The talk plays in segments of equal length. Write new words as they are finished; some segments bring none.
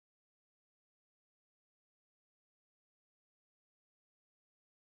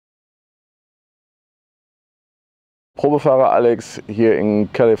Probefahrer Alex here in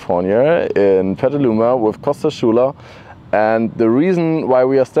California, in Petaluma with Costas Schuler. And the reason why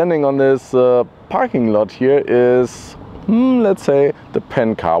we are standing on this parking lot here is, let's say, the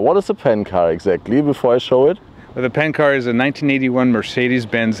pen car. What is a pen car exactly, before I show it? Well, the pen car is a 1981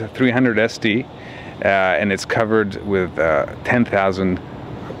 Mercedes-Benz 300 SD, and it's covered with 10,000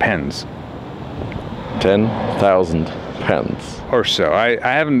 pens. 10,000 pens. Or so. I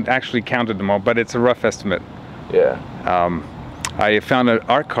haven't actually counted them all, but it's a rough estimate. Yeah. I found an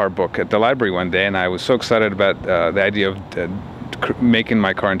art car book at the library one day, and I was so excited about the idea of making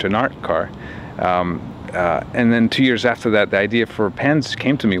my car into an art car. And then 2 years after that, the idea for pens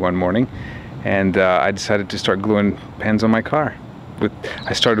came to me one morning, and I decided to start gluing pens on my car.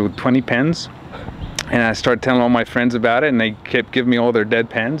 I started with 20 pens, and I started telling all my friends about it, and they kept giving me all their dead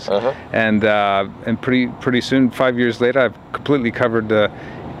pens. And pretty soon, 5 years later, I've completely covered the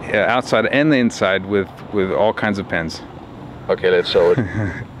outside and the inside with all kinds of pens. Okay, let's show it.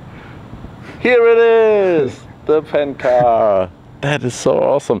 Here it is, the pen car. That is so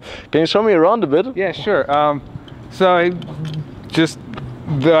awesome. Can you show me around a bit? Yeah, sure. So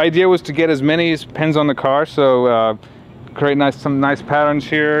the idea was to get as many pens on the car. So create some nice patterns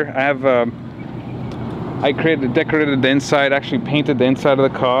here. I have decorated the inside, actually painted the inside of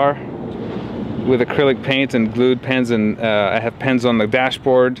the car with acrylic paint and glued pens, and I have pens on the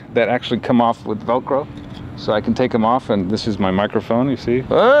dashboard that actually come off with Velcro, so I can take them off. And this is my microphone, you see.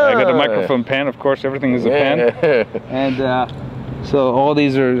 I got a microphone pen, of course, everything is a pen. And so all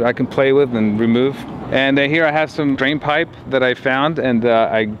these I can play with and remove. And here I have some drain pipe that I found, and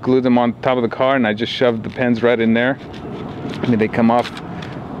I glued them on top of the car, and I just shoved the pens right in there. I mean, they come off.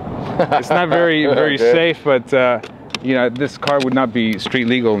 It's not very safe, but you know, this car would not be street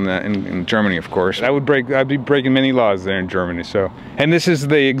legal in Germany, of course. I'd be breaking many laws there in Germany. So, and this is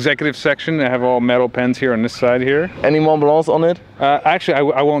the executive section. I have all metal pens here on this side here. Any Mont Blancs on it?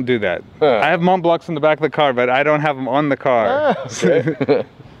 Actually, I won't do that. I have Mont Blancs in the back of the car, but I don't have them on the car. Okay.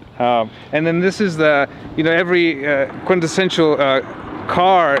 And then this is the, you know, every quintessential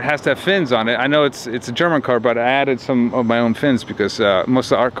car has to have fins on it. I know it's a German car, but I added some of my own fins because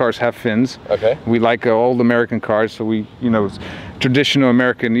most of our cars have fins. Okay. We like old American cars, so we, you know, traditional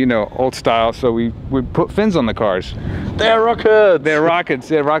American, you know, old style. So we put fins on the cars. They're rockets. They're rockets.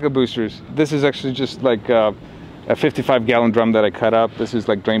 They're rocket boosters. This is actually just like a 55-gallon drum that I cut up. This is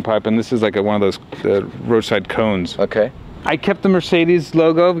like drain pipe, and this is like one of those roadside cones. Okay. I kept the Mercedes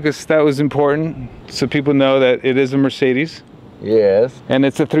logo because that was important, so people know that it is a Mercedes. Yes. And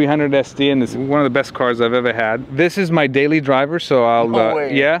it's a 300 SD, and it's one of the best cars I've ever had. This is my daily driver, so I'll I go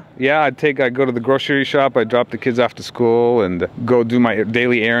to the grocery shop, I drop the kids off to school, and go do my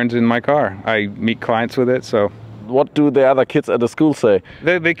daily errands in my car. I meet clients with it, so. What do the other kids at the school say?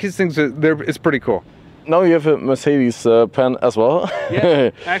 The kids think it's pretty cool. Now you have a Mercedes pen as well. Yeah,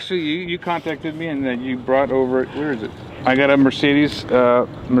 actually you contacted me, and then you brought over, where is it? I got a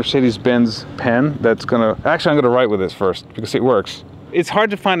Mercedes-Benz pen that's actually I'm gonna write with this first because it works. It's hard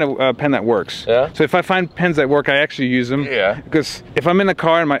to find a pen that works. Yeah. So if I find pens that work, I actually use them. Yeah. Because if I'm in the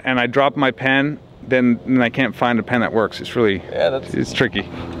car and I drop my pen, then I can't find a pen that works. It's really, it's tricky.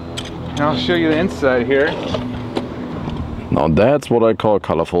 And I'll show you the inside here. Now that's what I call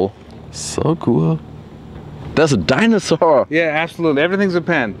colorful. So cool. That's a dinosaur. Yeah, absolutely. Everything's a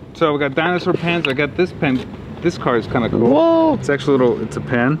pen. So we got dinosaur pens. I got this pen. This car is kind of cool. Whoa! It's actually it's a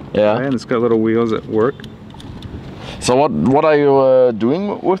pen. Yeah. And it's got little wheels that work. So what are you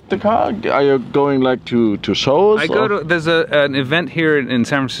doing with the car? Are you going like to shows? There's an event here in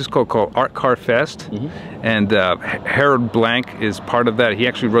San Francisco called Art Car Fest, and Harold Blank is part of that. He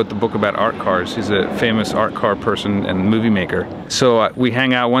actually wrote the book about art cars. He's a famous art car person and movie maker. So we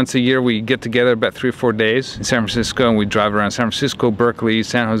hang out once a year. We get together about 3 or 4 days in San Francisco, and we drive around San Francisco, Berkeley,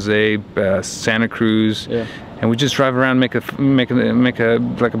 San Jose, Santa Cruz, and we just drive around, make a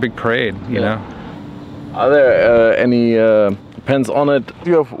big parade, you know. Are there any pens on it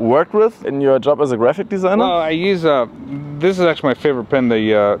you have worked with in your job as a graphic designer? Well, I use this is actually my favorite pen,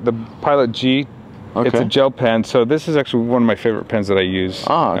 the Pilot G. Okay. It's a gel pen, so this is actually one of my favorite pens that I use.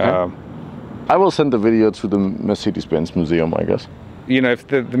 Ah, okay. I will send the video to the Mercedes-Benz museum, I guess. You know, if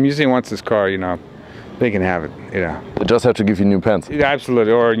the museum wants this car, you know, they can have it, you know. They just have to give you new pens. Yeah,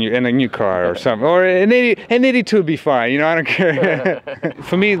 absolutely, or a new car or something. Or an 82 would be fine, you know, I don't care.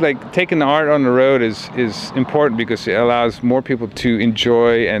 For me, like, taking the art on the road is important because it allows more people to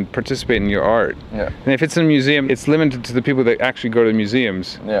enjoy and participate in your art. Yeah. And if it's in a museum, it's limited to the people that actually go to the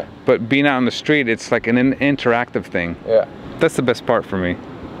museums. Yeah. But being out on the street, it's like an interactive thing. Yeah. That's the best part for me.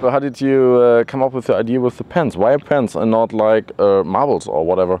 So how did you come up with the idea with the pens? Why pens and not like marbles or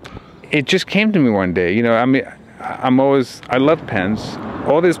whatever? It just came to me one day, you know. I mean, I love pens.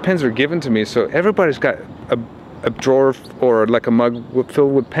 All these pens are given to me, so everybody's got a drawer or like a mug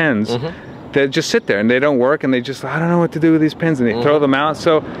filled with pens that just sit there and they don't work, and they just, I don't know what to do with these pens, and they throw them out.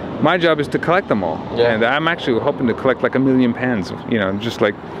 So my job is to collect them all. And I'm actually hoping to collect like 1 million pens, you know, just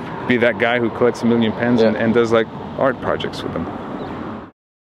like be that guy who collects 1 million pens and does like art projects with them.